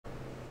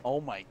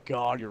Oh my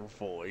god, your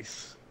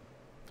voice.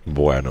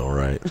 Boy, I know,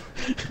 right?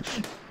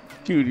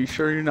 Dude, you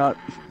sure you're not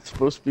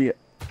supposed to be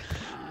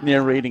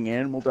narrating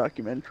animal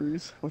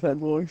documentaries with that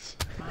voice?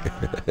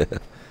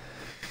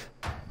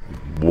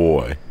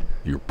 Boy,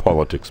 your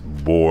politics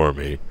bore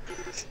me.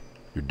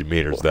 Your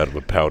demeanor's that of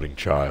a pouting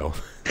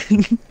child.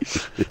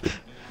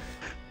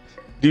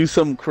 Do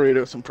some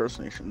Kratos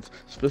impersonations,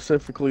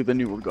 specifically the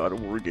newer God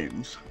of War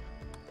games.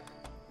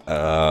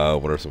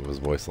 What are some of his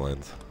voice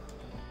lines?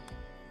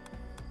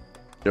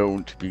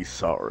 Don't be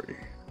sorry.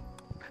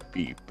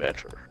 Be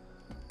better.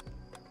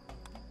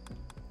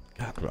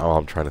 God,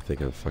 I'm trying to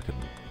think of fucking...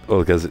 Oh,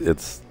 because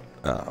it's...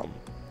 And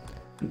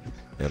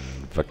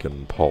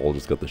fucking Paul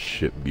just got the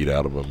shit beat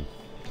out of him.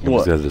 He just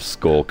What? has his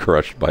skull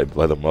crushed by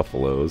the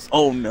Muffalos.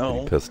 Oh Getting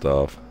no. pissed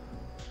off.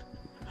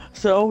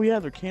 So yeah,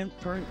 they're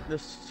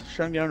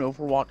shutting down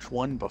Overwatch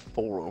 1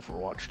 before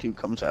Overwatch 2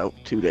 comes out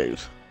 2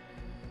 days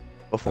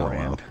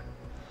beforehand. Oh,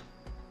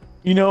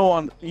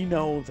 wow. You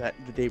know that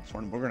the day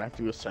before we're gonna have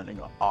to do a sending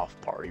off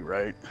party,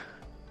 right?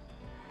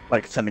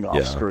 Like sending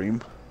off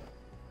stream.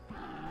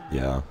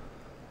 Yeah.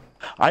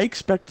 I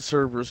expect the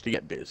servers to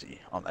get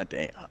busy on that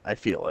day. I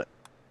feel it.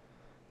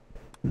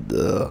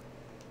 Duh.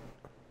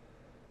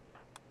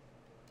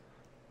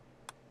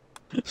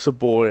 So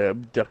boy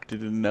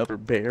abducted another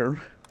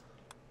bear.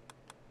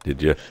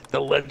 Did you? The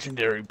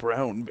legendary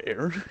brown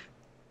bear.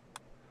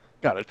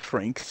 Got a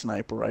trank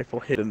sniper rifle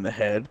hit in the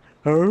head.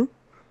 Huh?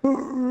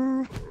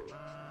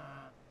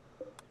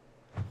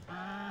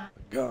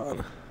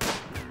 God.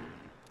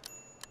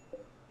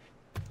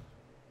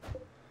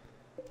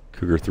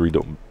 Cougar 3,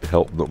 don't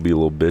be a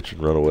little bitch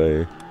and run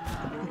away.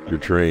 You're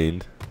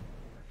trained.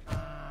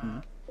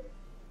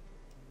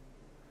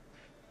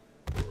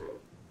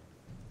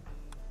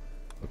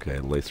 Okay,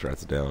 Lace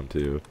Rat's down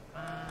too.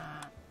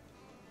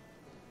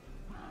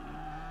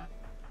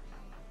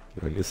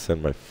 Do I need to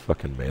send my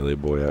fucking melee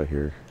boy out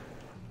here?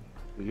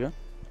 Yeah.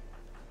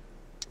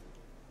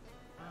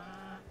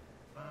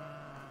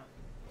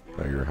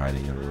 Oh, you're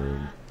hiding in a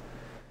room.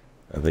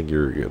 I think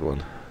you're a good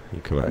one.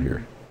 You come out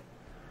here.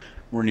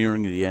 We're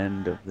nearing the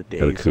end of the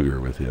Got a days.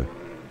 cougar with you.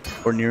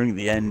 We're nearing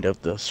the end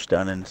of the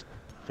stunning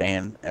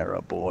fan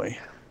era, boy.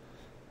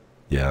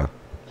 Yeah.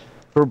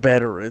 For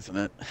better, isn't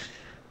it?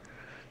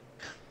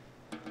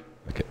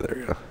 Okay, there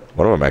you go.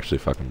 One of them actually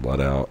fucking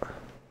bled out.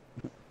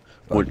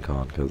 Would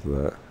Con because of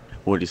that.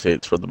 you say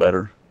it's for the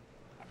better?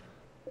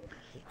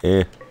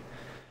 Eh.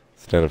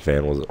 Stunning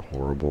fan wasn't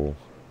horrible.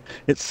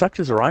 It sucked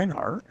as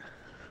Reinhardt.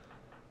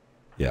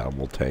 Yeah,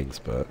 well, tanks,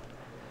 but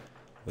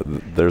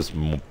there's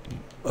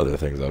other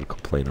things I would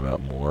complain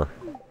about more.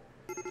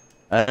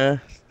 I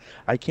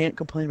can't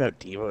complain about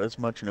Diva as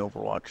much in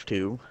Overwatch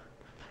 2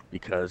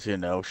 because she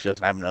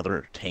doesn't have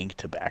another tank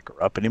to back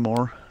her up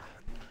anymore.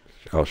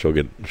 Oh, she'll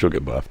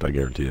get buffed. I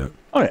guarantee it.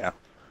 Oh yeah,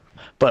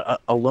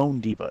 but a lone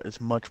Diva is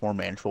much more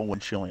manageable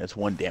when she only has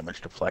one damage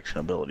deflection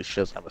ability.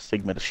 She doesn't have a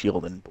Sigma to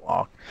shield and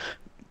block.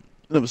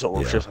 She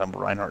doesn't have a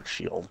Reinhardt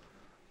shield.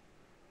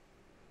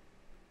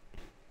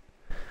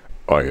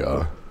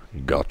 I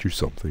got you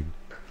something.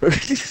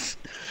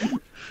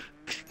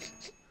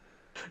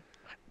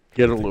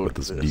 Get a load What of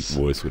this this. deep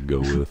voice would go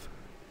with.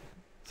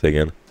 Say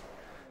again.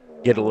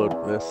 Get a load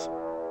of this.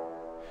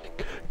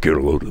 Get a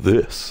load of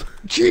this.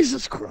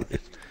 Jesus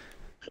Christ.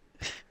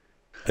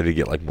 I need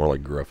to get more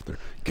like gruff there.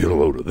 Get a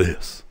load of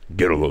this.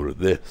 Get a load of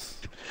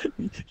this.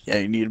 Yeah,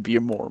 you need to be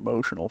more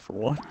emotional for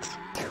once.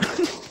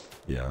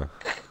 Yeah.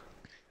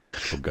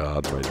 Oh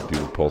God, my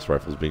dude, pulse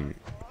rifle's being...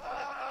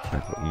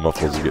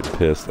 Muffles are getting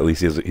pissed. At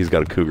least he's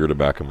got a cougar to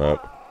back him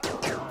up.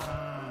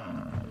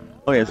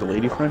 Oh, he has a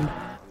lady friend?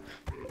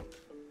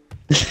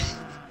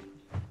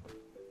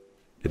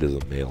 It is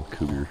a male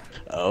cougar.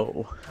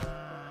 Oh.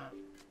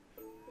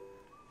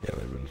 Yeah,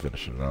 they've been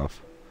finishing it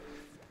off.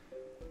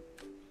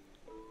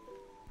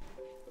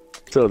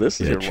 So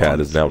this is Yeah, your Chad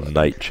is now longest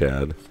Night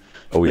Chad.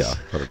 Oh yeah,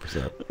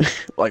 100%.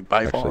 like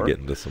by Actually far.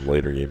 getting to some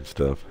later game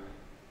stuff.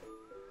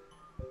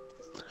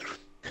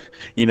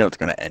 You know it's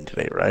gonna end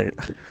today, right?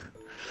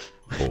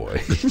 Boy,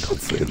 don't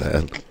say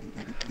that.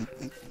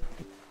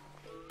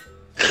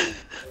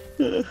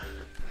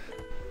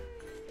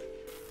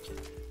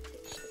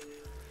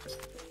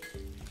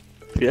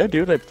 Yeah,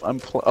 dude,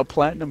 I'm a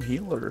platinum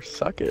healer.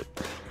 Suck it.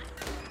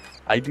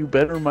 I do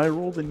better in my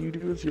role than you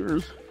do as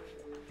yours.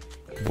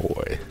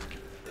 Boy.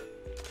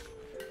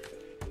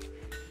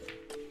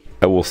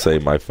 I will say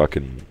my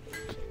fucking...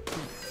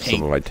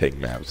 Some of my tank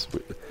matches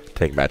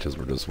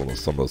were just some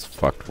of those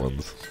fucked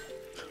ones.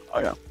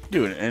 Oh yeah,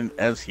 dude, and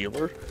as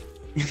healer,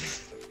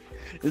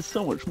 it's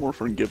so much more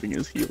forgiving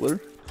as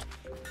healer.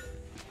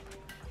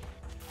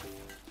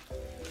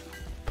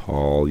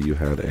 Paul, you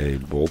had a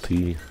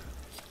bolty.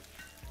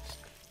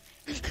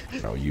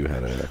 Oh, you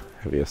had a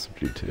heavy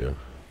SMG too.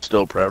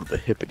 Still proud of the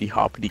hippity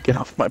hoppity get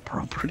off my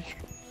property.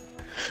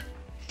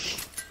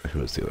 Who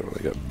was the other one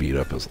that got beat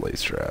up as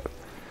Lace Strat?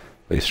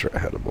 Lace Strat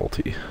had a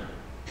bolty.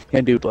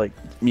 Yeah, dude, like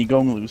me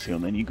going Lucio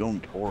and then you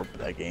going Torb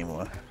that game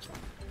a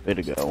bit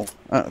ago,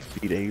 a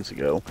few days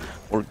ago,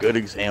 were good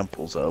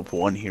examples of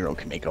one hero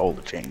can make all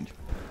the change.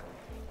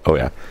 Oh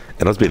yeah,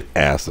 and I was being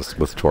ass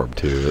with Torb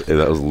too.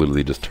 That was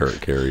literally just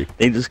turret carry.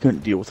 They just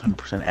couldn't deal with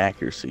 100%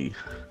 accuracy.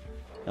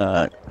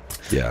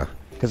 Yeah,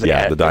 Because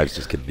yeah, the dives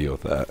just couldn't deal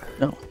with that.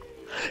 No,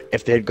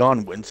 if they had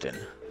gone Winston,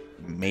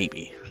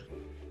 maybe.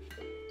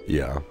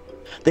 Yeah,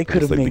 they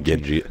could have like made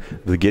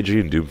the Genji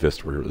and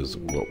Doomfist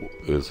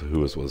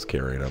was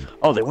carrying them.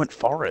 Oh, they went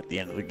far at the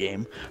end of the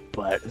game,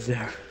 but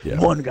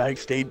one guy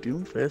stayed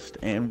Doomfist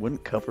and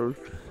wouldn't cover.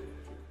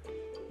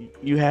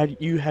 You had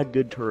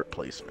good turret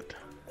placement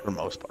for the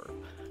most part,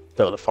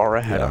 though the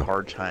Pharah had a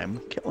hard time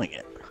killing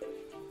it.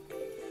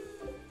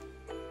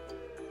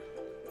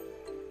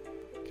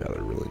 God, I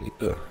really need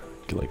to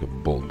get like a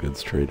bulk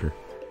goods trader.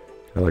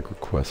 I like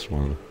request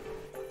one.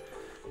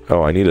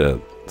 Oh, I need to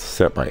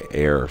set my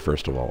air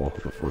first of all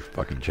before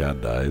fucking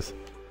Chad dies.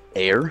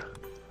 Air?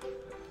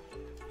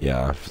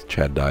 Yeah, if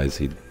Chad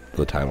dies,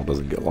 the title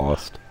doesn't get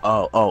lost.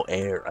 Oh,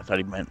 air. I thought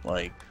he meant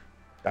like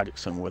got it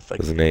something with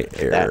like designate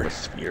air.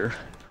 Atmosphere.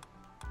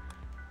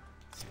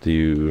 Let's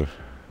do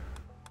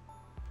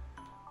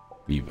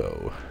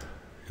Vivo,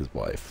 his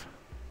wife.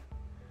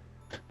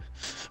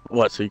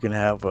 What? So you can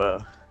have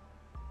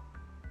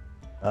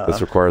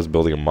this requires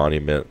building a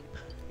monument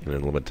in a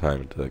limited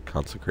time to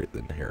consecrate the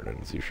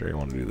inheritance. You sure you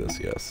want to do this?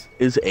 Yes.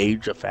 Is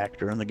age a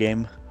factor in the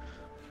game?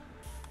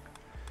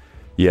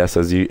 Yes,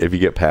 if you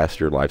get past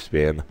your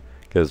lifespan.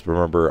 Because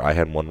remember, I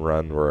had one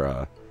run where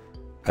I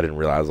didn't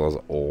realize I was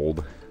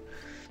old,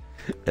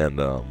 and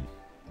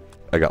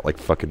I got like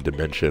fucking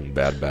dementia and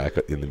bad back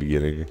in the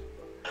beginning.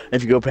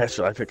 If you go past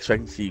your life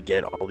expectancy, you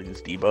get all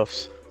these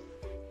debuffs.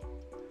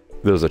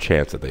 There's a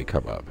chance that they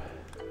come up.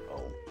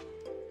 Oh,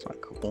 it's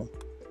not cool.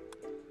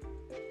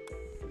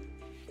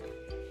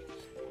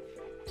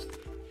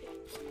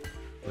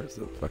 Where's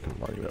the fucking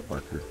monument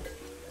marker?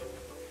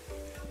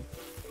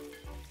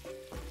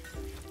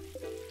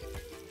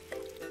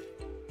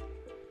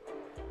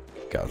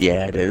 God,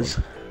 yeah, it is.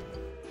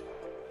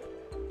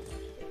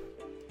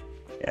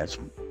 Yeah, it's...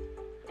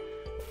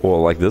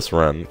 Well, like this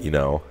run, you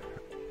know,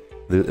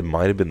 it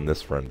might have been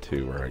this run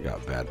too where I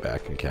got bad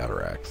back and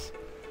cataracts.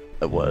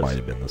 It was. It might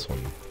have been this one,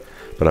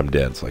 but I'm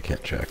dead, so I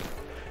can't check.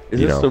 Is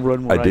this the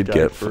run where I did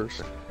get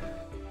first?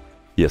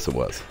 Yes, it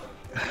was.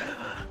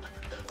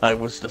 I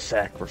was the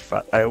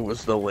sacrifice. I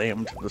was the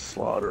lamb to the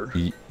slaughter.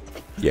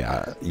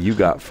 Yeah, you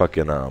got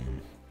fucking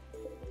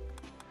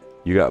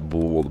you got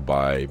bulled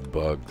by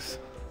bugs.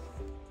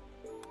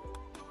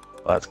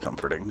 Well, that's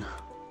comforting.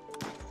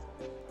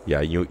 Yeah,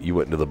 you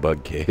went into the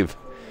bug cave.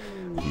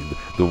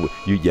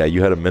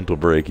 You had a mental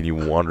break and you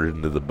wandered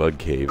into the bug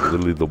cave.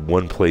 Literally the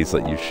one place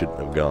that you shouldn't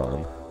have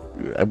gone.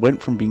 I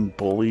went from being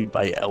bullied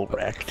by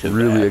Elrak to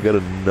really. I got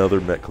another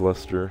MECH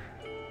cluster.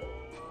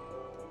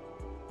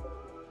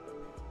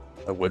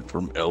 I went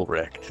from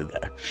Elrak to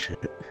that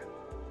shit.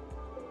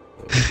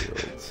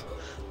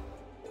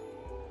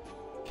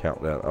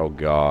 Countdown. Oh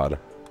god.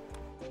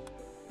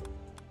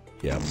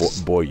 Yeah,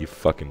 boy, you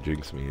fucking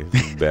jinxed me.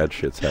 Some bad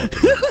shit's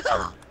happening.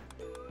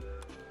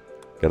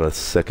 Got a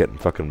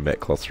second fucking MECH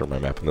cluster on my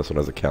map, and this one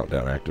has a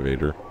countdown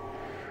activator.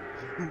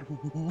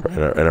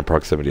 and a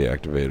proximity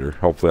activator.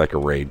 Hopefully like a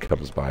raid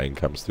comes by and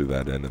comes through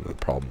that end and the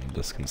problem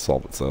just can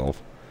solve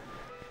itself.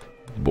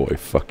 Boy,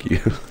 fuck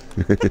you.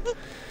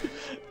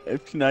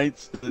 If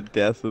tonight's the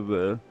death of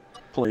the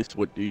place,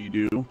 what do you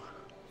do?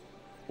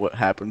 What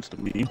happens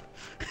to me?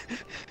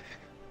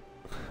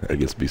 I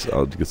guess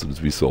I'll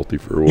just be salty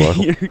for a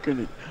while.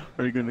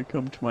 Are you gonna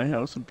come to my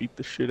house and beat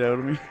the shit out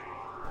of me?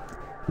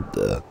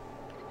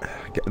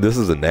 This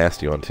is a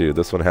nasty one too.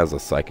 This one has a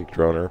psychic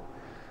droner,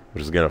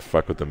 which is gonna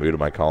fuck with the mood of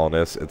my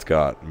colonists. It's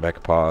got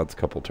mech pods,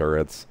 couple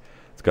turrets.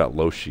 It's got a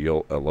low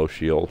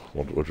shield,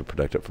 which will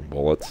protect it from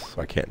bullets,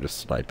 so I can't just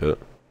snipe it.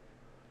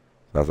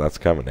 That's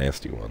kind of a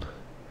nasty one.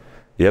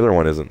 The other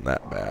one isn't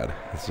that bad.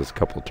 It's just a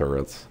couple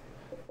turrets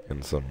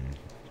and some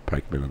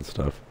pikemen and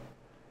stuff.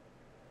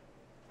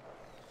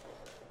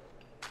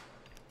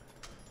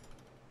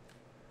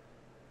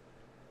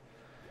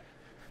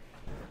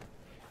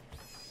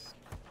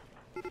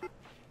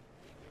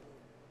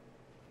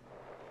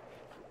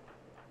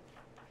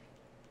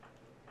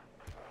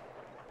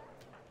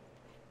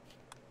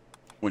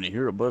 When you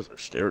hear a buzzer,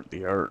 stare at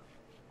the art.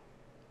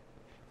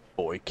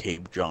 Boy,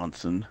 Cabe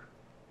Johnson.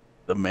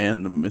 The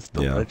man, the myth,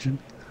 the legend.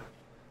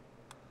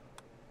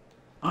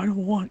 I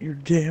don't want your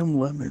damn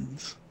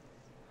lemons.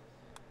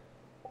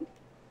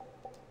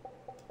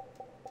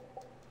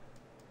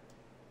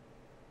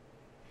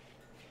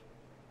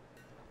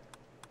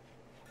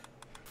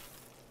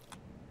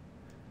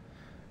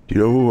 Do you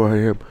know who I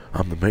am?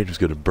 I'm the man who's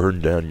gonna burn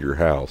down your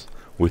house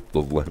with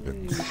the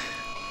lemons.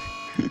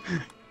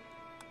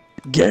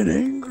 Get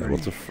angry.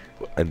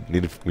 We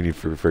need to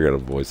figure out a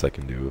voice I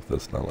can do if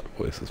this not like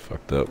voice is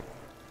fucked up.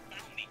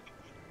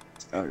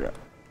 Okay.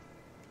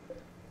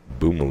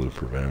 Boomaloop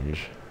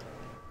revenge.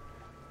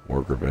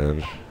 Work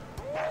revenge.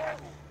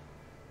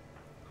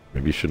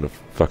 Maybe you shouldn't have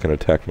fucking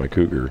attacked my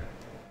cougar.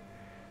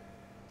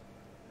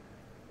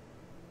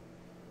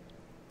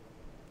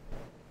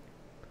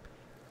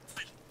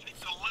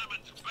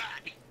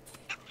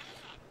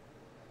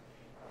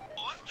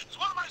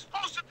 What am I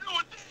supposed to do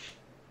with this?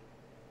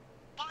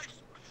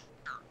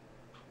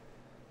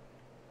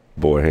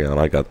 Boy, hang on,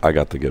 I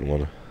got the good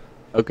one.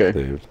 Okay.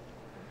 Saved.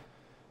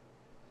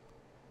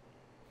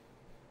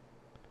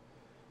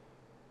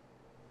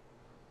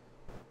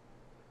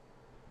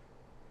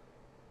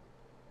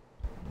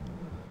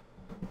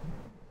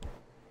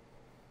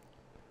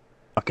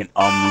 Fucking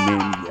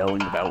Omni-Man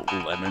yelling about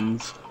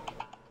lemons.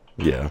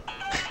 Yeah.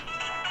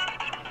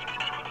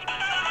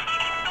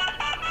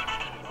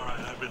 Alright,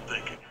 I've been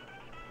thinking.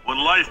 When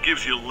life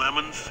gives you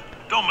lemons,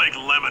 don't make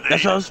lemonade.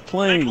 That's what I was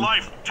playing. Make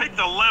life take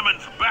the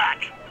lemons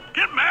back.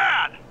 Get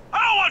mad!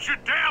 I don't want your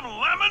damn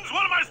lemons!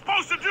 What am I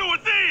supposed to do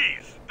with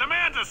these?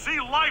 Demand to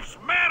see life's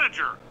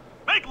manager.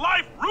 Make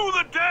life rue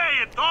the day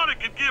it thought it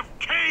could give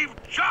Cave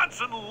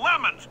Johnson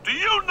lemons. Do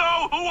you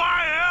know who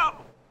I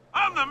am?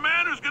 I'm the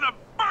man who's gonna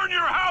burn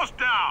your house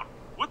down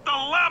with the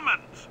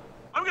lemons.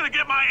 I'm gonna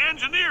get my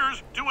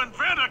engineers to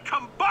invent a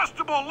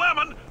combustible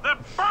lemon that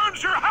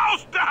burns your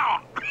house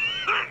down.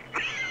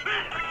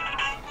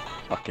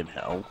 Fucking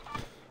hell.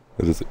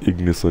 That is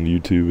Ignis on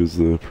YouTube is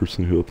the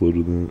person who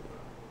uploaded that.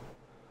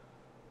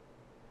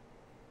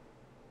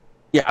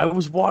 Yeah, I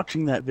was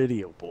watching that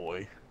video,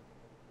 boy.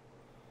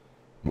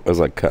 I was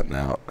like cutting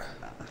out.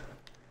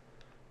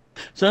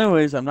 So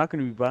anyways, I'm not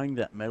going to be buying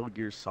that Metal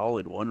Gear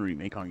Solid 1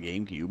 remake on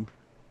GameCube.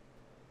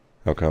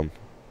 How come?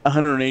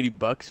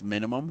 $180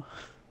 minimum.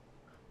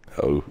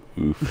 Oh,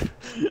 oof.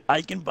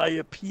 I can buy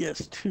a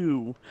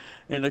PS2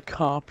 and a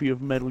copy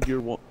of Metal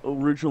Gear 1,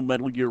 original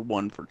Metal Gear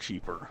 1 for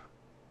cheaper.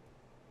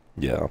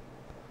 Yeah.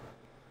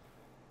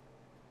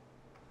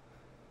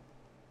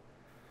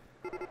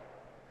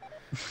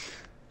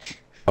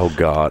 Oh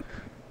god.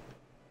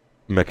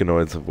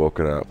 Mechanoids have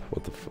woken up.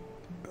 What the fuck?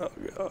 Oh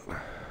god.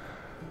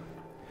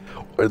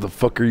 Why the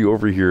fuck are you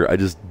over here? I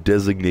just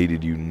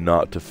designated you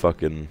not to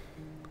fucking...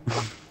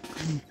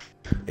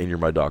 And you're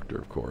my doctor,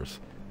 of course.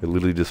 I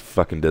literally just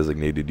fucking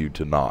designated you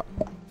to not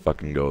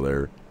fucking go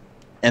there.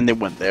 And they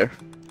went there.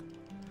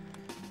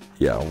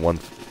 Yeah, one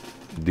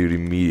dude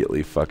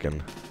immediately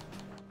fucking...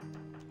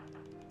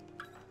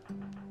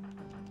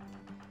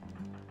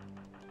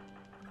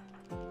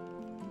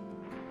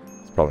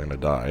 He's probably gonna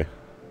die.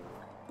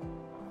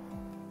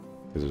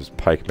 Because there's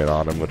pikemen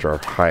on him, which are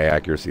high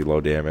accuracy,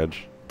 low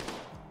damage.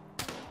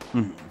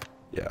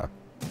 Yeah.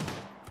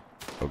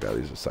 Oh god,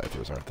 these are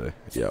ciphers, aren't they?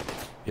 Yep.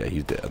 Yeah,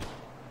 he's dead.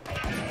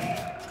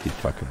 He's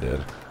fucking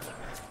dead.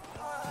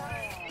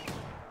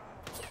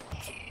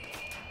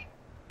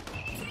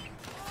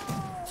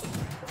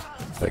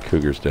 That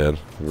cougar's dead.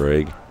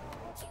 Reg.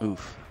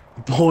 Oof.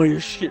 Boy,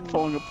 is shit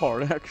falling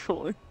apart,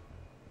 actually.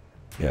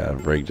 Yeah,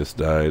 Reg just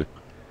died.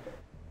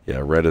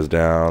 Yeah, Red is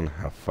down.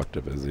 How fucked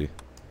up is he?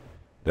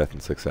 Death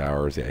in 6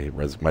 hours. Yeah,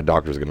 my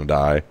doctor's gonna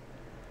die.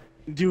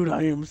 Dude,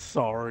 I am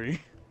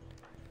sorry.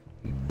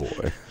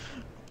 Boy.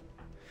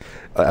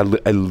 I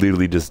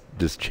literally just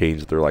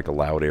changed their, like,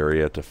 allowed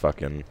area to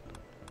fucking...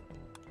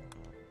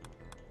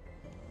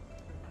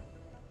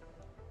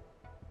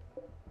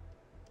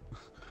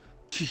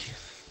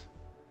 Jeez.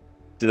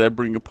 Did I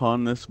bring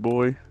upon this,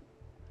 boy?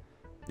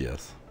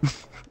 Yes. I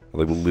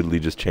like, literally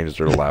just changed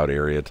their allowed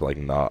area to, like,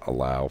 not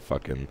allow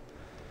fucking...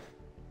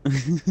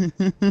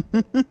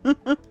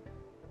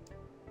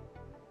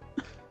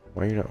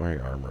 Why are you not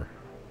wearing armor?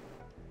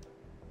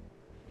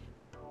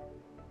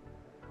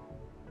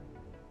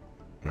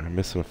 I'm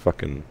missing a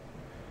fucking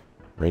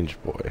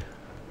ranged boy.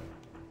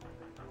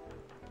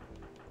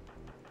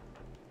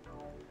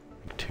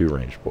 2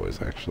 ranged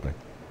boys, actually.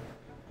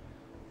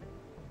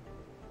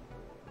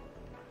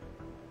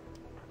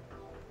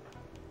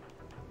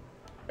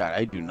 God,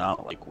 I do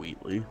not like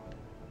Wheatley.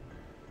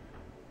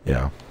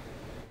 Yeah.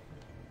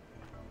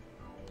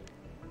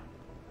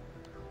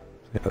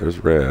 Yeah, there's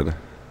red.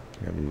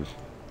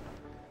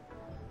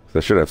 I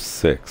should have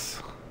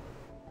 6.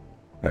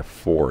 I have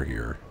 4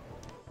 here.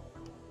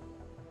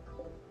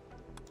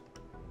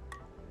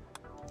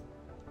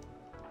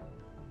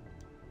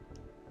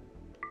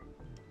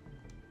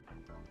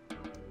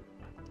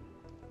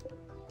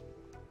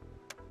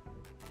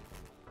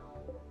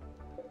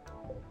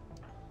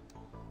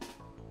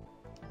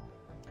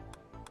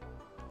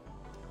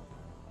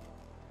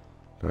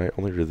 Did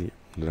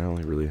I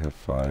only really have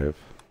 5?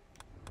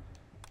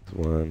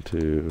 1,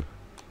 2,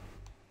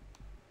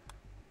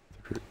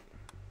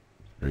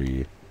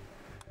 3,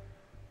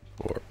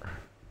 4,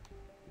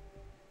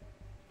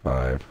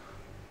 5.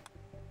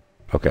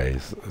 Okay,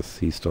 is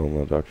he still in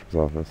the doctor's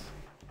office?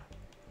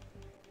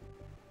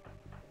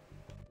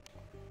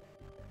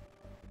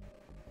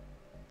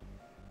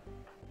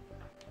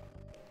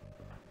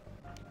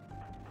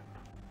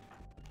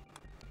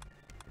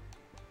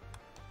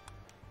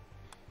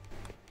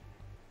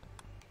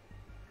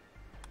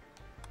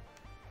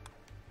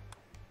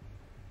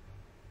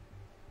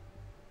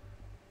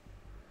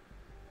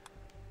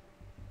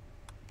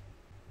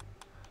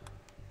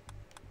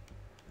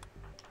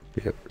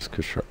 Yep, it's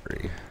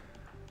Kashari.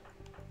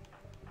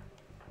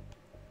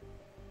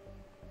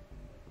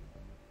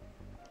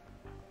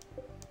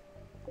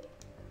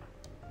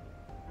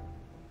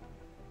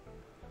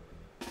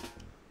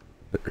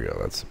 There we go,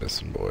 that's the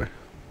missing boy.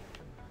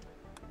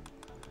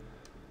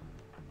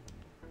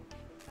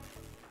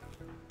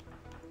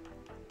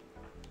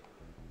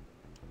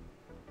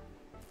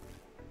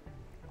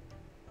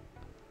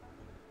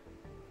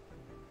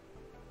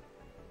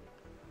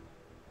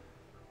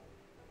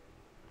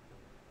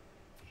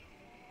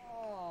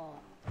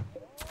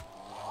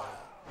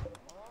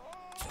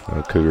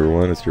 Cougar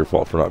 1, it's your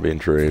fault for not being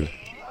trained.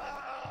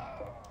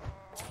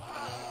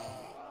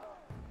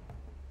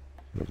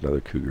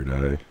 Another Cougar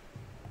die.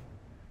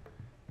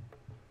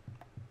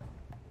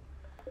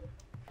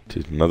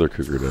 Another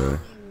Cougar die.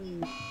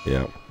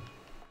 Yeah.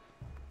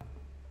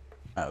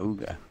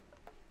 Auga.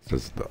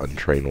 Just the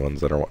untrained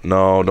ones that are...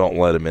 No, don't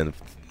let him in.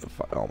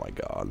 Oh my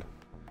god.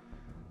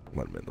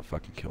 Let him in the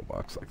fucking kill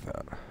box like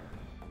that.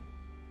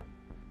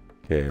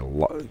 Okay,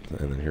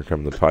 and then here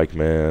come the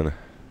pikeman.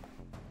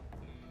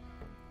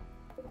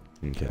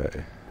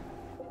 Okay.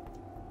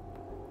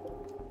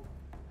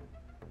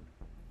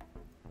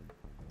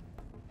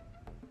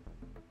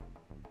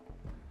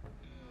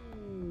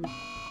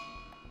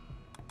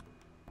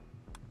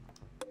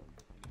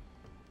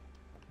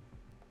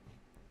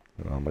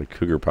 Oh, my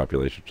cougar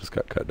population just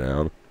got cut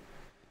down.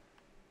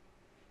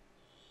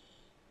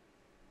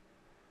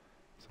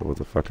 So what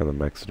the fuck are the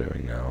mechs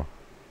doing now?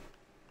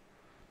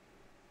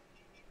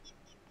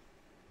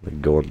 They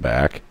going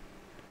back?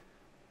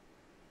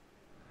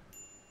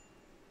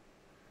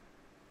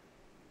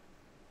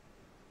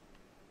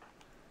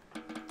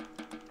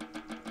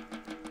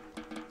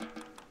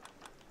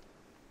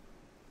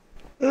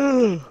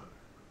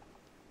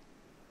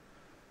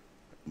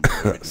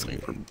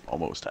 For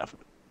almost half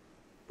of it.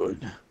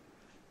 Good.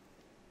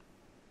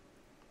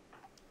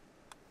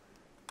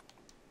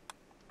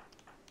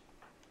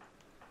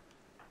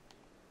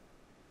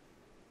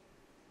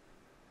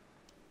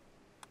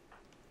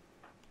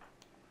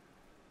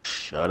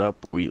 Shut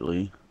up,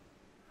 Wheatley.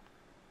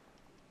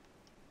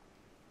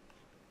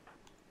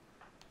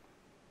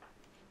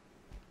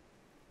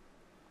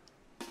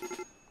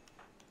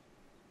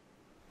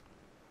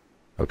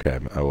 Okay,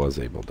 I was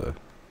able to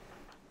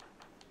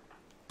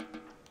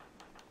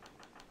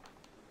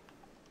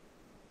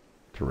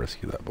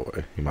rescue that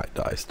boy. He might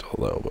die still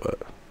though,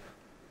 but...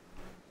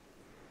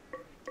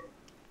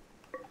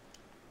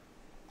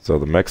 So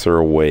the mechs are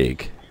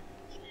awake,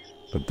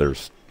 but they're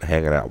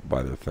hanging out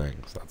by their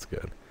things. That's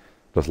good.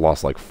 Just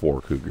lost like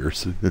 4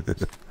 cougars.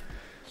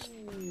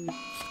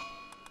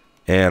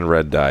 And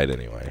Red died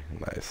anyway.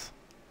 Nice.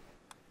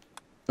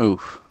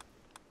 Oof.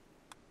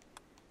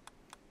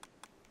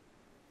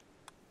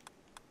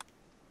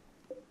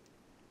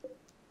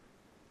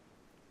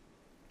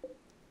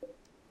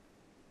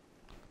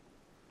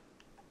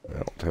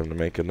 Well, time to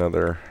make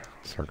another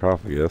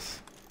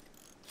sarcophagus.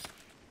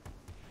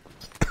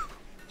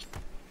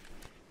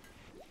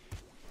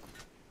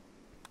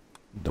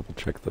 Double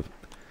check the...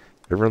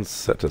 Everyone's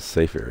set to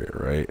safe area,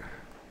 right?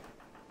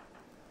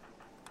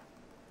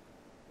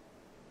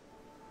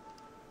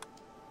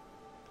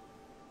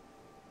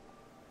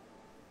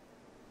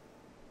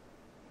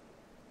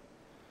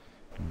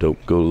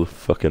 Don't go to the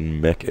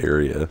fucking mech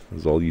area.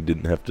 Is all you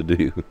didn't have to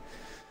do.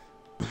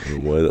 I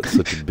don't know why that's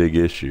such a big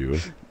issue.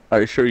 Are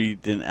you sure you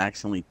didn't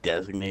accidentally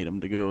designate him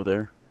to go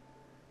there?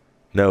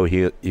 No,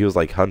 he was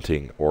like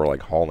hunting or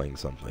like hauling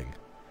something,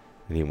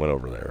 and he went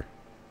over there.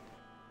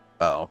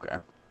 Oh, okay.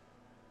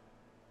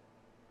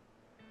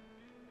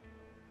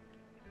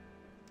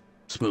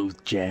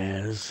 Smooth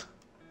jazz.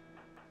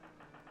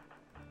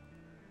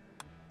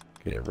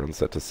 Okay, everyone's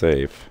set to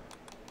safe.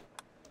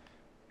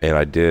 And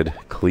I did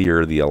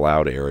clear the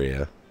allowed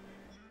area.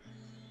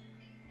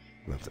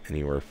 That's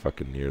anywhere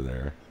fucking near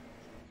there.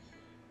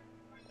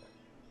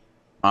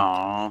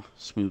 Aw,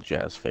 smooth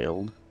jazz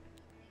failed.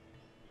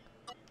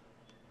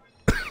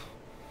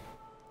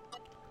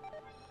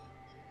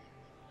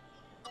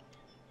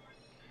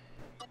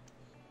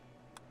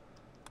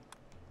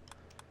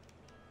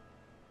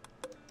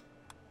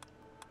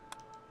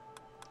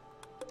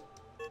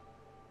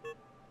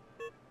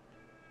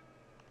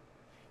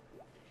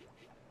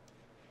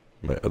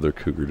 My other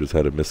cougar just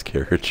had a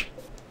miscarriage.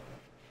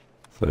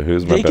 So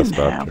who's my best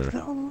doctor?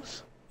 Have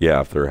those?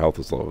 Yeah, if their health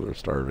is low, they're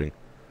starving.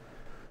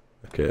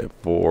 Okay,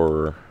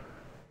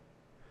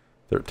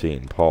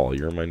 413. Paul,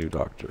 you're my new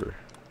doctor.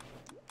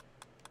 At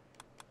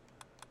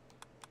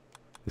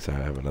least I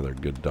have another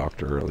good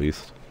doctor, at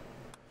least.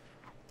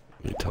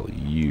 Let me tell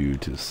you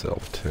to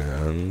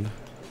self-tend.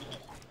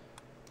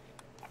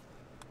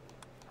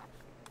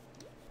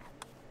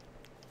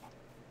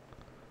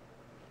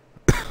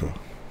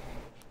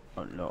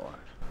 Oh, Lord.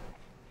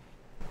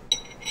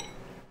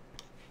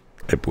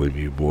 I blame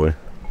you, boy.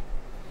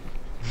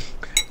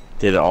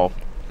 Did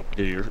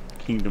your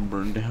kingdom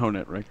burn down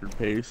at record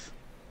pace?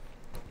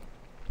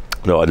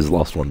 No, I just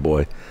lost one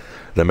boy.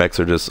 The mechs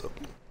just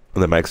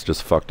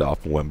fucked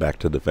off and went back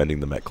to defending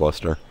the mech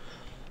cluster.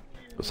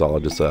 So I'll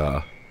just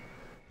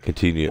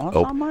continue.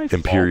 Oh,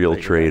 Imperial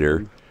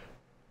Trader.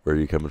 Where are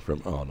you coming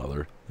from? Oh no,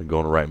 they're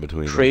going right in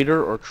between.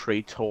 Trader or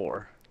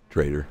traitor?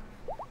 Trader.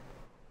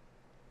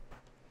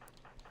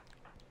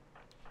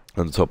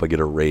 I just hope I get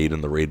a raid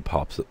and the raid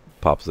pops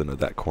into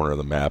that corner of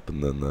the map,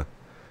 and then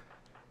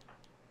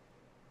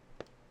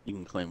You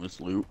can claim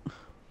his loot.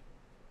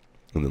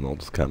 and then they'll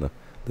just kind of,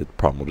 the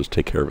problem will just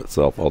take care of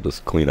itself. I'll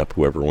just clean up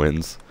whoever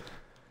wins.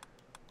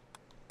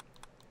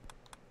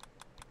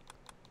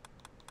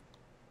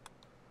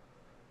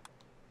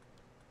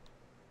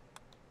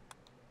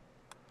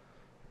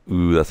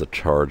 Ooh, that's a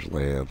charge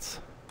lance.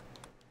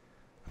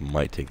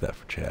 Might take that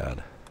for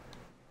Chad.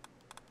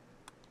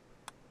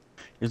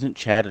 Isn't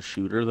Chad a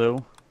shooter,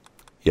 though?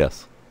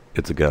 Yes.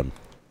 It's a gun.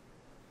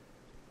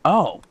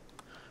 Oh.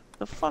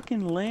 The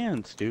fucking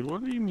Lance, dude.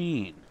 What do you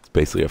mean? It's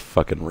basically a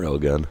fucking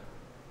railgun.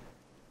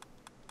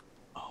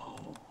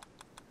 Oh.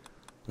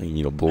 Like,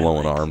 you know,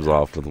 blowing arms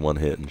off with one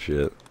hit and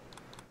shit.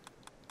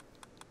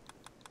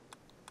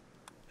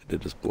 I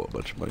did just blow a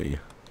bunch of money.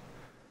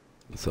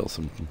 And sell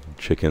some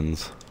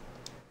chickens.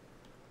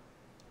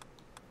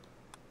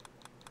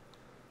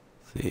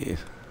 Let's see.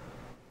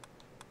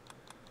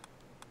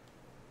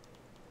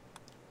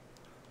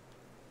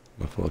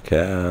 Buffalo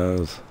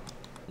calves.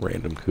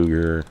 Random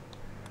cougar.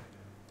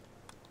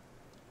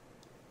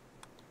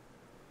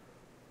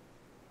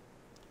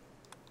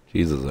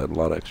 Jesus, I had a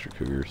lot of extra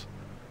cougars.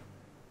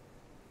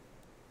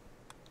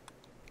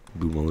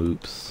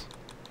 Boomaloops.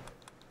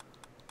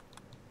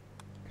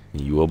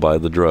 You will buy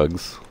the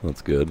drugs.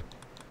 That's good.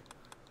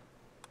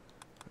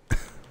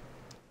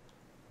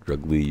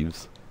 Drug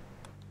leaves.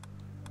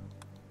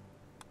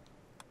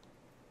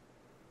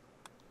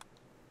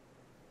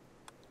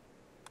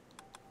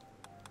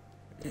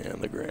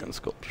 And the grand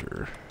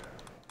sculpture.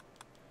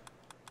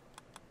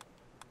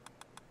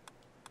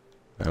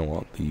 I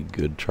want the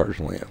good charge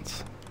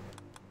lance.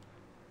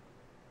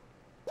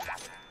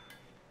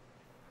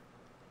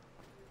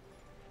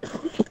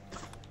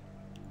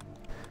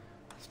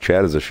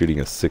 Chad is shooting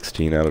a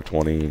 16 out of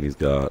 20, and he's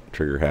got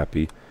trigger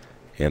happy,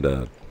 and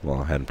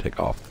well, I had him take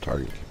off the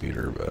target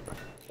computer, but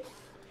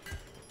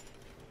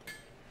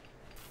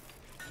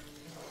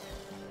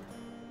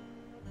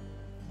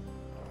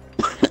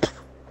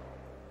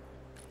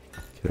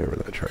get over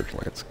that charge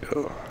lance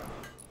go.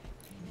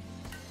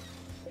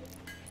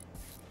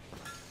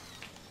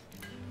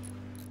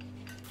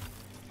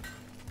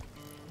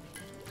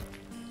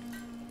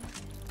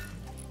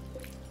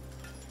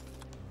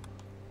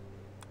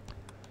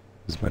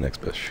 Who's my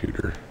next best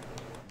shooter?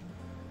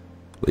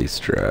 Lee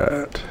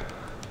Strat.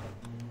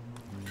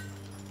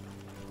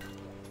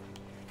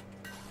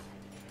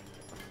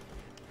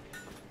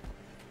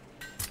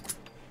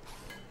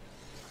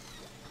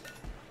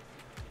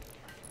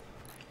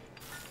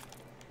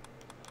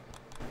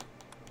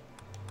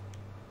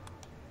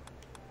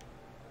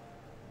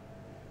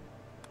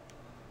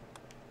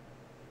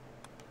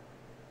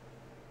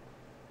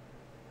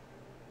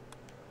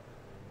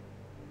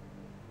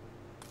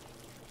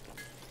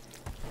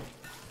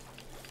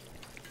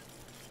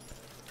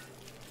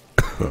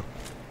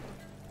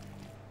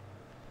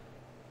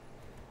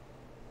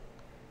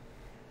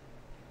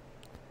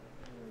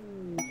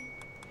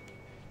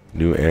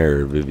 New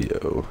air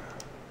Vivio.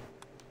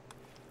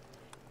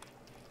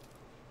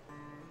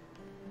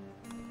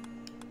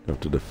 Have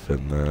to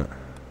defend that.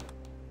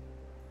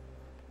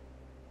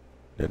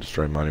 Yeah,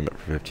 destroy monument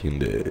for 15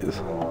 days.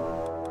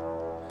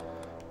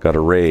 Got a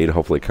raid.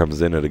 Hopefully it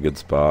comes in at a good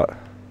spot.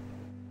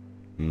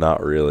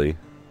 Not really.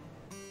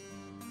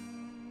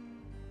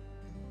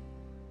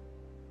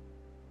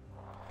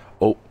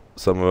 Oh,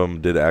 some of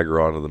them did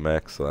aggro onto the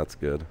mech, so that's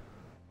good.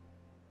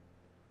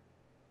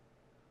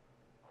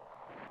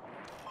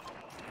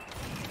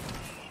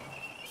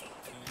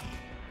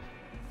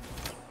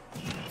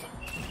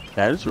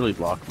 Yeah, I just really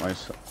locked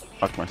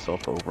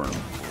myself over in the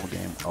whole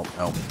game. Oh,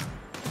 no.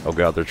 Oh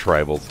god, they're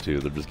tribals too.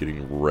 They're just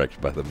getting wrecked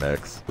by the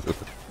mechs.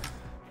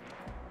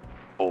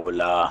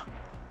 Hola.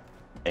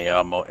 Me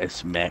llamo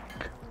es MECH.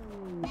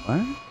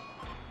 What?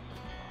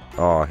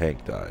 Oh,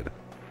 Hank died.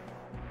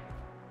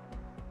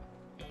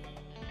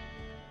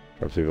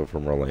 Drops people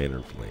from Rolane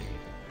or Flame.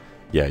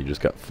 Yeah, you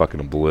just got fucking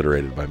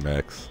obliterated by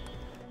mechs.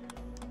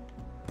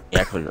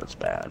 Yeah, clearly that's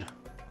bad.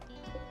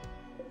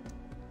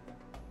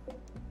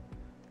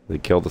 They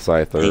killed the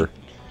Scyther.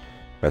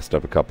 Messed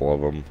up a couple of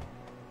them.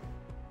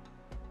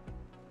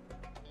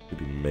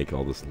 Maybe make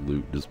all this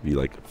loot just be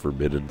like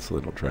forbidden so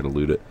they don't try to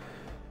loot it.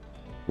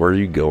 Where are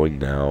you going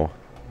now,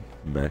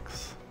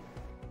 mechs?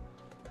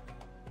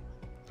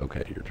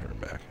 Okay, your turn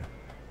back.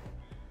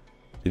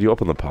 Did you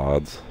open the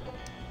pods?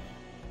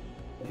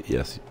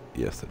 Yes,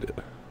 yes I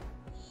did.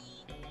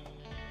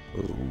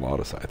 There's a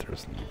lot of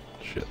Scythers and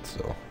shit,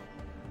 so.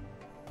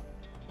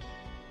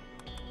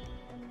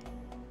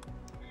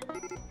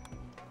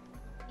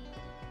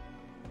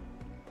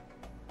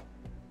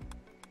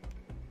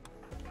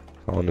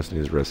 Colonist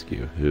needs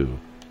rescue. Who?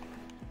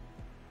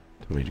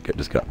 Tell me you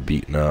just got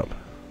beaten up.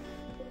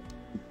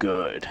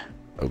 Good.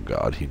 Oh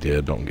god, he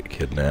did. Don't get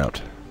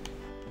kidnapped.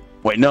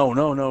 Wait, no,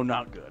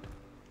 not good.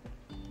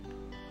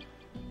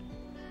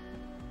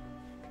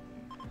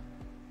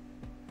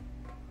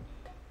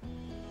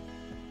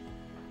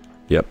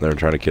 Yep, they're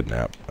trying to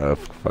kidnap. Of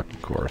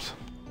fucking course.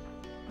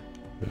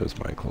 It was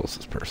my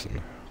closest person.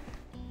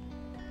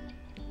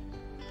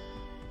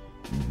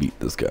 Beat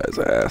this guy's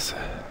ass.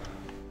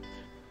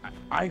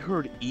 I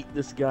heard eat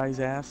this guy's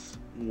ass.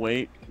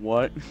 Wait,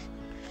 what?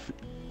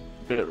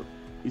 You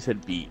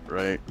said beat,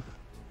 right?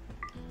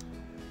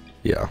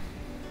 Yeah.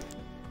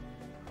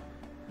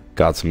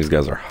 God, some of these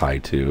guys are high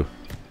too.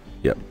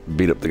 Yep,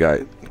 beat up the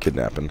guy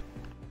kidnapping.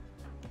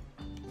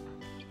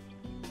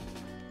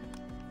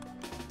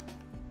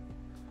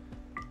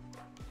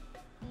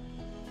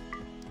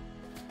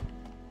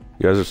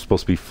 You guys are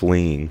supposed to be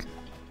fleeing.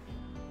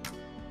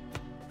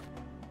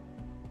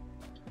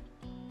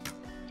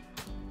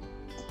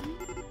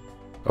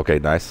 Okay,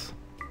 nice.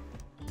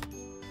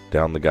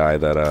 Down the guy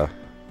that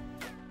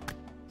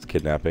is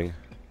kidnapping.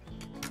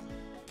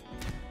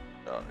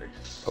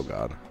 Nice. Oh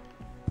god.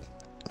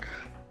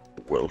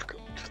 Welcome.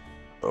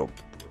 Oh.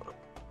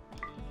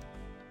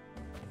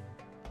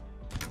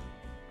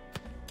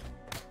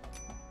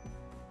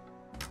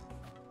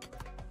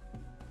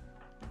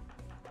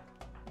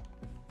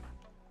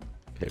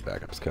 Okay,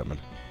 backup's coming.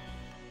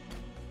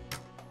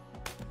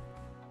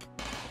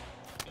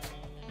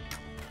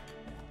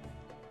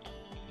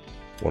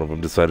 One of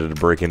them decided to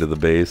break into the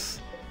base.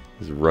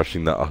 He's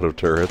rushing the auto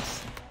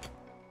turrets.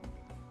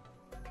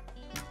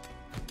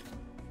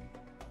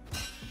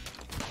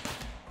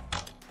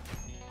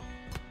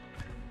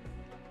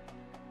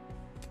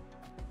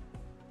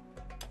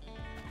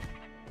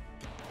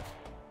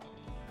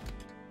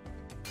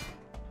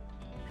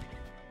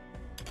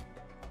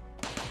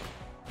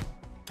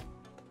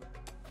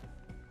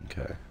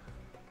 Okay.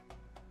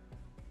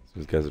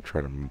 These guys are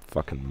trying to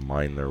fucking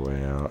mine their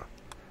way out.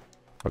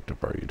 Fucked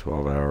up are you?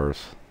 12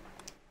 hours.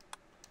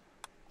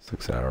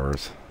 6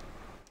 hours.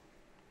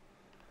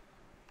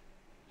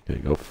 Okay,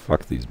 go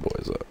fuck these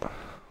boys up.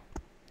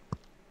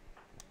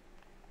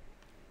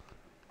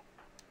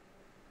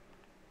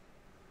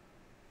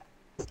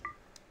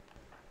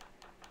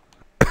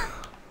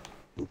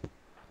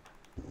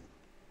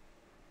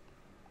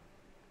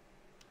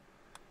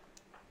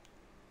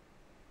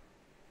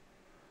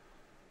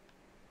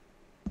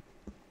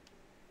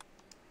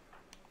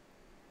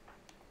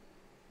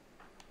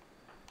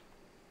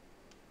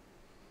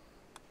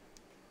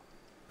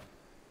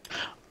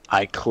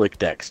 I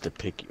clicked X to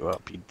pick you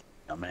up, you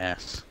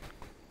dumbass.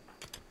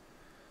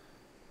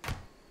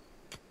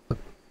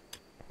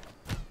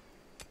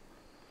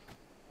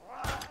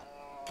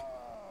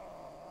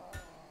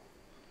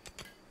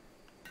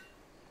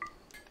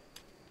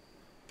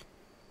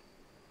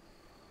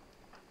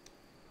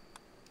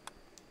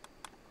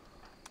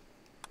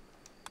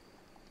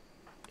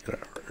 Get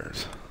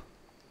ours.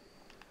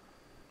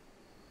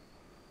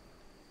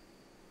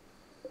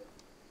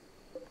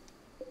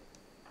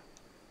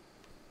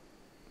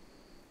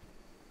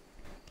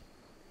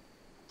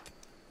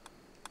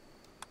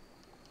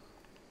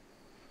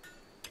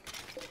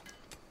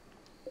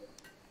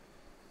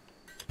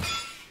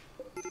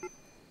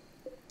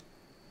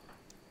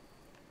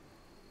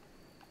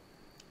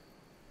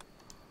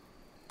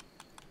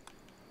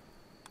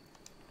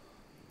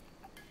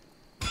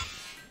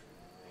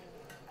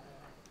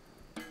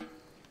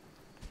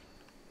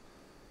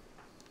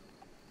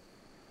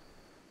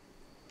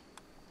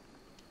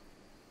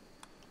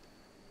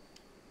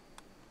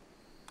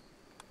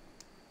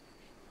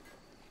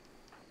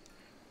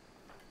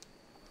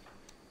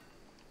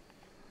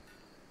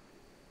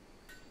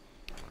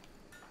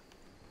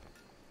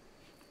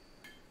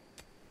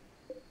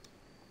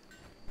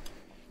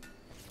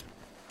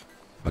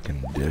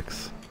 Fucking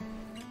dicks.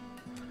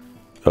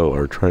 Oh,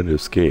 are trying to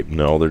escape.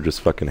 No, they're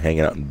just fucking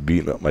hanging out and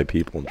beating up my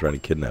people and trying to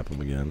kidnap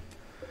them again.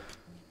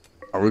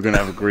 Are we gonna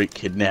have a great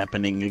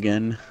kidnapping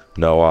again?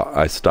 No,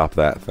 I stopped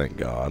that, thank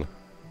God.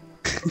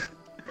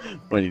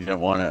 When you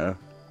don't want to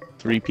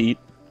three-peat?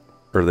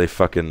 Or they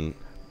fucking,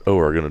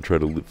 are gonna try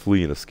to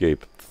flee and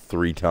escape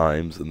 3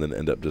 times and then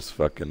end up just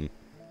fucking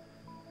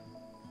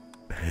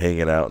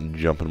hanging out and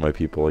jumping my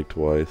people like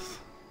twice.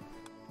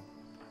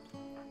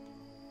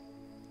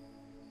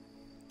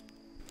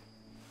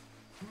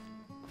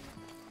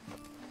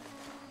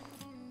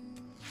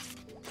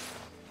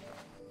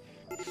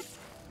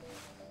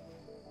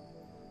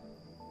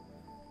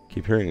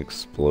 Keep hearing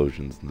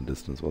explosions in the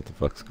distance. What the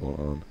fuck's going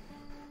on?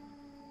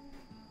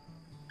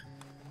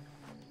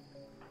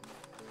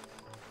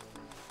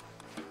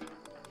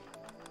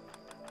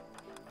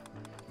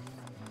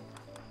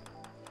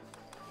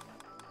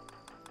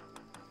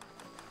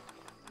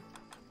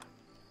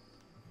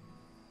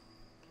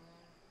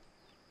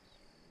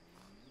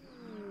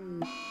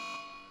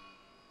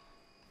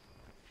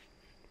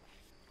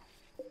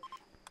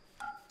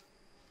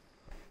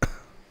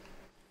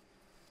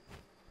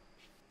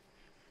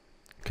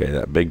 Okay,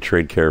 that big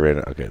trade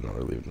caravan. Okay, no,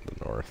 they're leaving to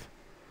the north.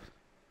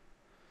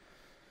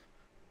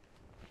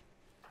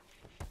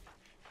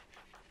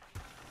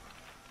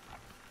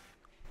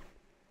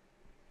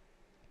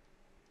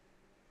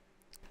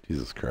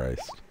 Jesus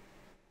Christ.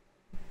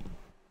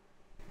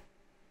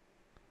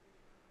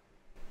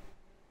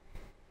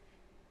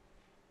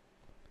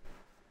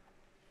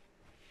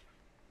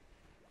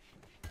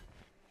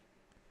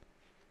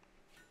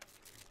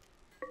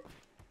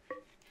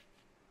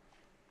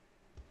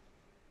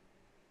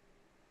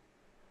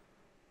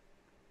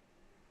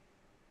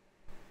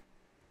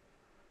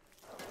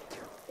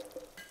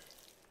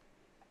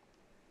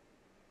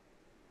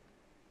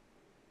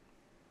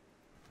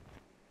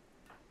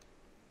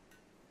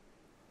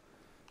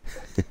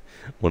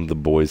 One of the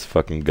boys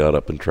fucking got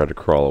up and tried to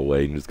crawl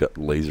away and just got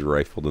laser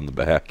rifled in the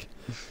back.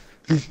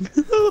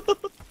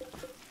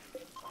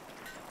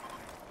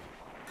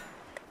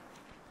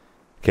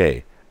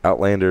 Okay,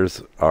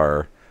 Outlanders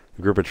are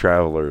A group of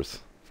travelers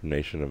from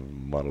nation of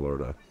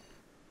Monalorda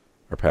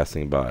are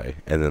passing by,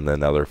 and then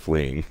now they're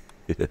fleeing.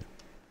 Okay,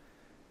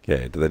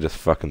 did they just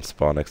fucking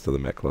spawn next to the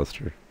mech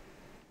cluster?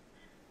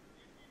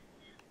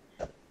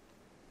 I'm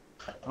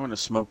gonna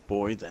smoke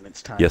boy, then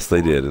it's time. Yes,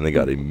 they did, and they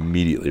got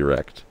immediately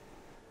wrecked.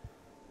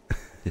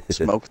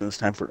 Smoke, then it's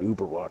time for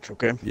Uber Watch,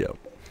 okay? Yep.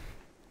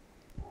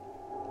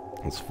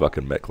 This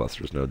fucking mech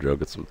cluster's no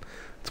joke. It's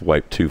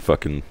wiped 2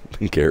 fucking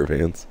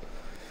caravans.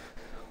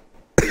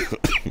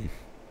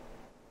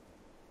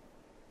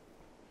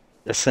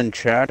 Just send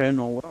Chad in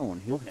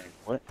alone. He'll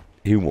handle it.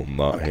 He will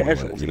not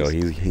handle it. You know,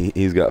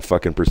 he's got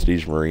fucking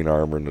prestige marine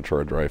armor and a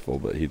charge rifle,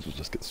 but he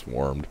just gets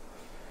swarmed.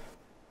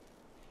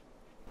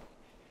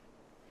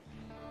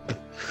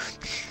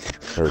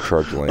 Or a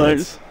charge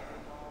lance.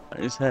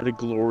 I just had a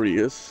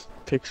glorious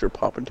picture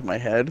pop into my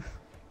head.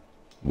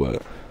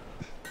 What?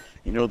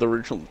 You know the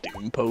original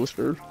Doom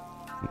poster?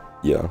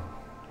 Yeah.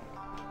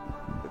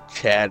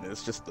 Chad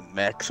is just the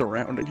mech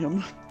surrounding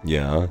him.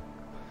 Yeah.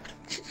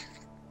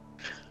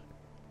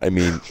 I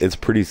mean, it's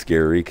pretty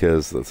scary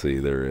because, let's see,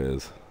 there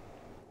is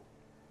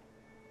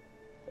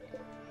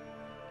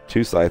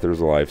 2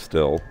 Scythers alive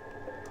still.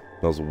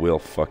 Those will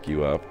fuck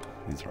you up.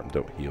 These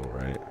don't heal,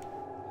 right?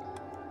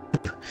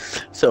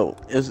 So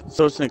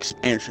it's an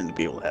expansion to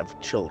be able to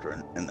have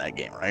children in that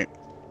game, right?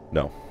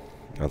 No,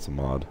 that's a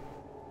mod.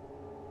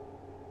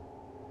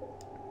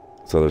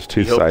 So there's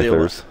 2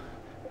 Scythers.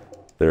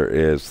 There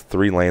is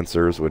 3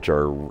 Lancers, which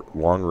are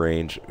long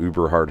range,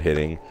 uber hard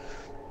hitting.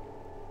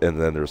 And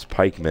then there's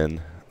Pikemen.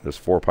 There's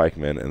 4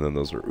 Pikemen, and then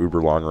those are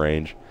uber long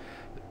range,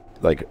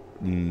 like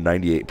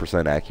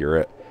 98%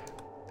 accurate,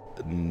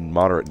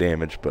 moderate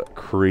damage, but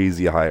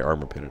crazy high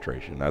armor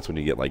penetration. That's when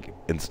you get like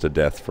insta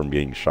death from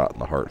being shot in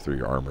the heart through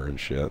your armor and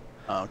shit.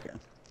 Oh, okay.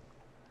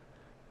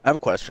 I have a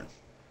question.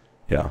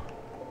 Yeah.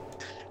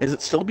 Is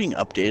it still being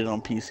updated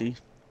on PC?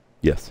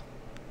 Yes.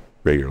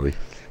 Regularly.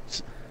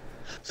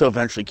 So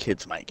eventually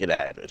kids might get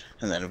added,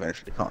 and then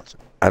eventually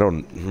console. I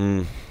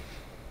don't...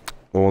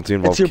 Well, once you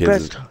involve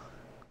kids...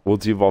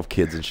 Once you involve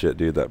kids and shit,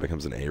 dude, that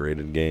becomes an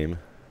A-rated game.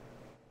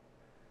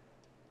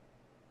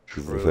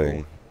 Is the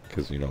thing.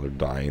 Because, you know, they're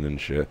dying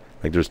and shit.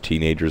 Like, there's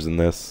teenagers in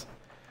this.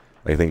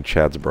 I think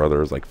Chad's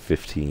brother is like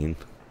 15.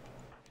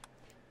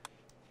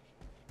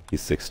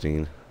 He's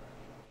 16.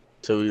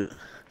 So,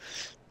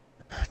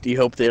 do you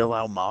hope they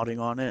allow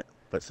modding on it?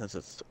 But since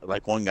it's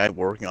like one guy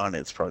working on it,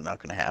 it's probably not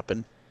going to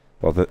happen.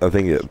 Well, I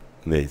think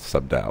they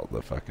subbed out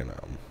the fucking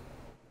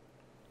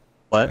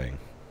what? Thing.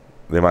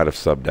 They might have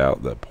subbed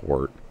out the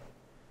port,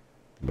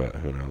 but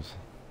who knows?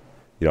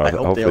 You know,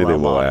 hopefully they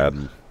will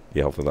add.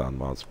 Yeah, hopefully they'll add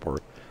mod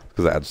support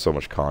because it adds so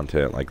much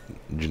content. Like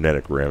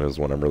genetic rim is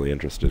what I'm really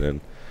interested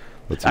in.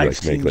 Let's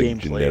make like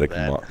genetic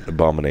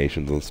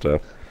abominations and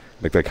stuff.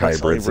 Make like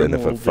hybrids, and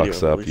if it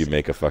fucks up, you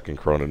make a fucking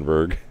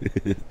Cronenberg.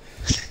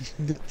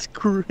 That's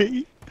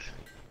great.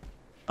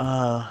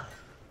 I'm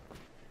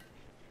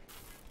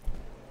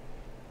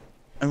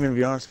gonna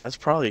be honest. That's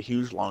probably a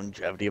huge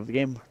longevity of the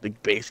game. The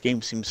base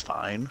game seems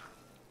fine,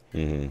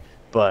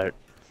 but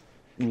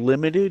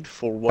limited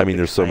for what. I mean,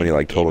 there's so many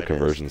like total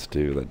conversions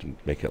too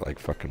that make it like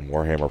fucking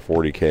Warhammer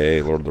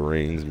 40K, Lord of the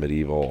Rings,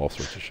 medieval, all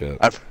sorts of shit.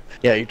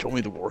 Yeah, you told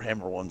me the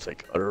Warhammer one's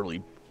like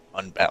utterly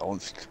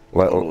unbalanced.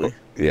 Totally.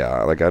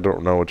 Yeah, like I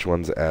don't know which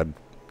ones add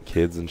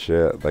kids and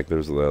shit. Like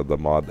there's the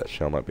mod that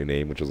shall not be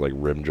named, which is like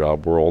Rim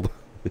Job World.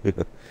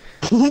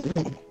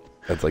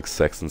 That's like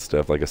sex and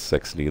stuff, like a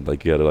sex need.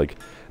 Like you gotta like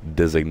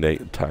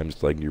designate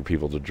times like your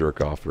people to jerk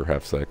off or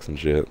have sex and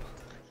shit.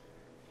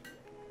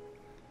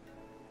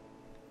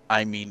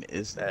 I mean,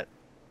 is that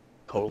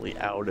totally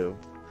out of?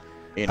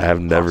 I have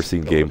never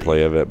seen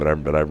gameplay of it, but I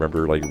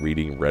remember like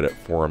reading Reddit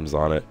forums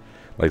on it.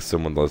 Like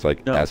someone was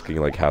like asking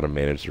like how to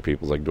manage their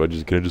people's like,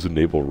 can I just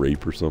enable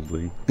rape or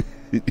something?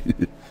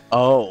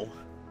 Oh.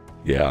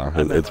 Yeah,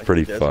 it's like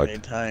pretty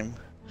fucked.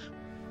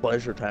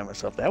 Pleasure time and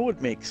stuff. That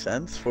would make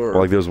sense for.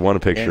 Well, like there's one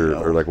picture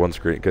or like one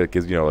screen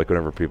because you know like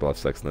whenever people have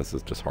sex in this,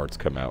 it's just hearts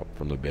come out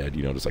from the bed.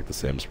 You know, just like The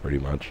Sims, pretty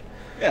much.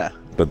 Yeah.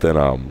 But then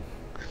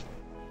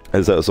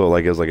so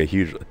like it was like a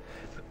huge.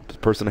 This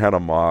person had a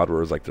mod where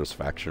it was like there's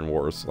faction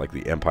wars. Like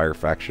the Empire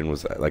faction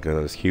was like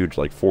this huge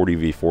like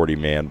 40v40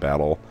 man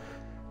battle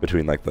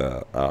between like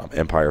the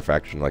Empire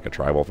faction, like a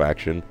tribal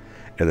faction,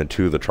 and then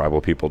 2 of the tribal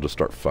people just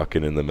start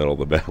fucking in the middle of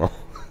the battle.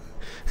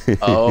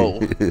 Oh.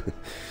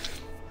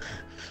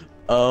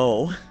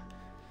 Oh.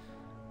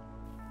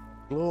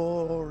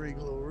 Glory,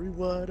 glory,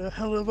 what a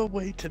hell of a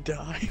way to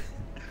die.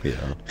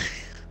 Yeah.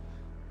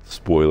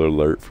 Spoiler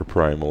alert for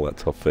Primal,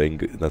 that's how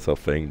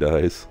Fang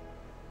dies.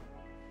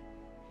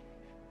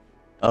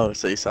 Oh,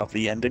 so you saw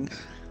the ending?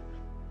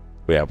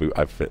 Yeah,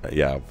 I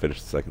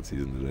finished the 2nd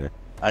season today.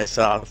 I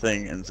saw a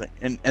thing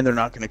and they're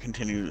not going to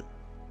continue.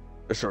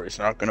 Sorry, it's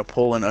not going to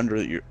pull in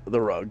under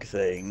the rug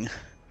thing.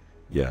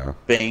 Yeah.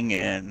 Fang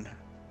and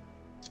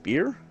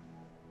Spear?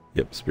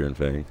 Yep, Spear and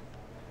Fang.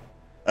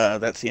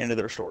 That's the end of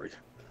their story.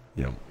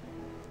 Yep.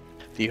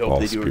 Do you hope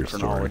they do a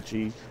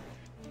chronology?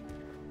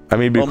 I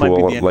mean, it'd be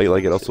cool.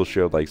 Like it also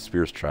showed like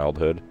Spear's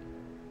childhood,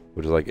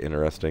 which is like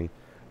interesting.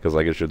 Because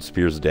like it showed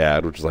Spear's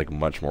dad, which is like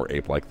much more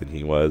ape-like than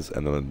he was,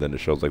 and then it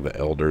shows like the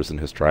elders in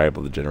his tribe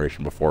of the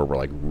generation before were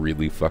like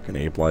really fucking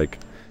ape-like.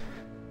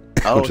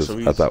 Oh, which is, so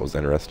I thought was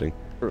interesting.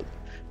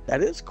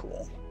 That is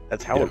cool.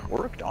 That's how it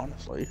worked,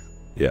 honestly.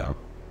 Yeah.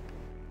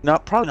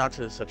 Probably not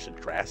to such a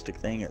drastic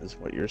thing as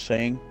what you're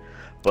saying,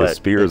 Because but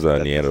Spear's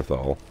a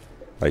Neanderthal,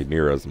 like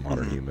Mira's a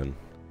modern human.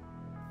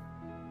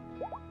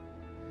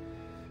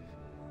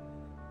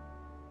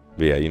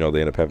 But yeah, you know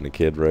they end up having a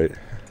kid, right?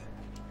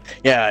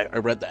 Yeah, I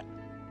read that.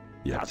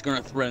 Yeah. I was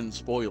gonna threaten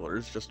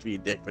spoilers just to be a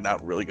dick, but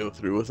not really go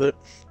through with it.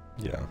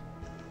 Yeah.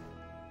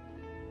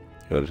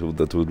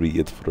 That would be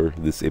it for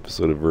this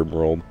episode of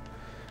Rimworld.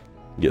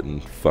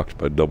 Getting fucked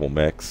by double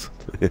mechs.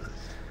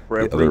 For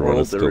every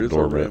world there is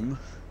a Rim.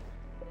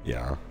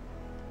 Yeah.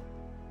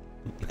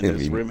 And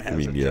this Rim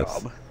has a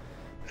job.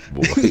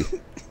 Boy.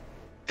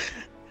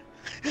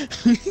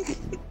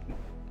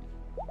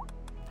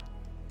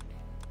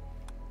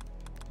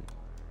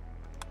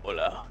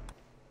 Voila.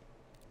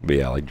 But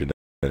yeah, like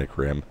genetic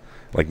Rim.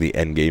 Like the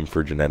end game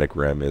for genetic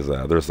Rim is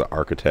there's the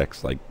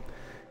architects, like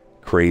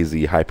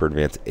crazy hyper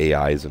advanced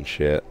AIs and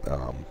shit.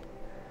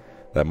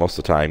 That most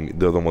of the time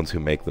they're the ones who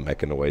make the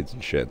mechanoids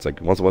and shit. It's like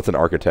once an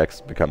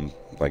architects become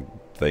like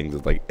things,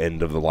 it's like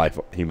end of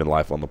the human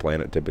life on the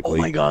planet typically.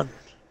 Oh my god.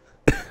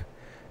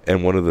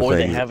 And one of the things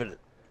they have it.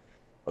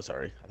 Oh,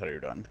 sorry, I thought you were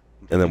done.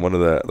 And then one of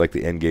the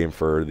the end game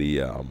for the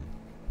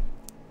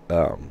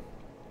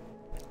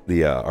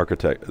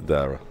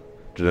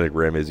genetic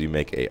Rim is you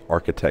make a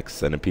architect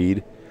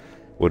centipede,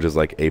 which is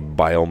like a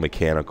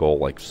biomechanical,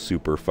 like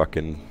super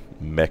fucking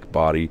mech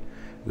body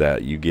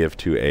that you give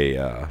to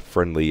a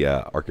friendly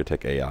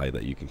architect AI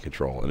that you can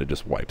control, and it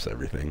just wipes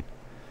everything.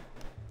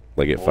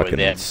 Like it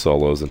fucking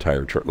solos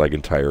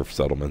entire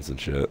settlements and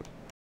shit.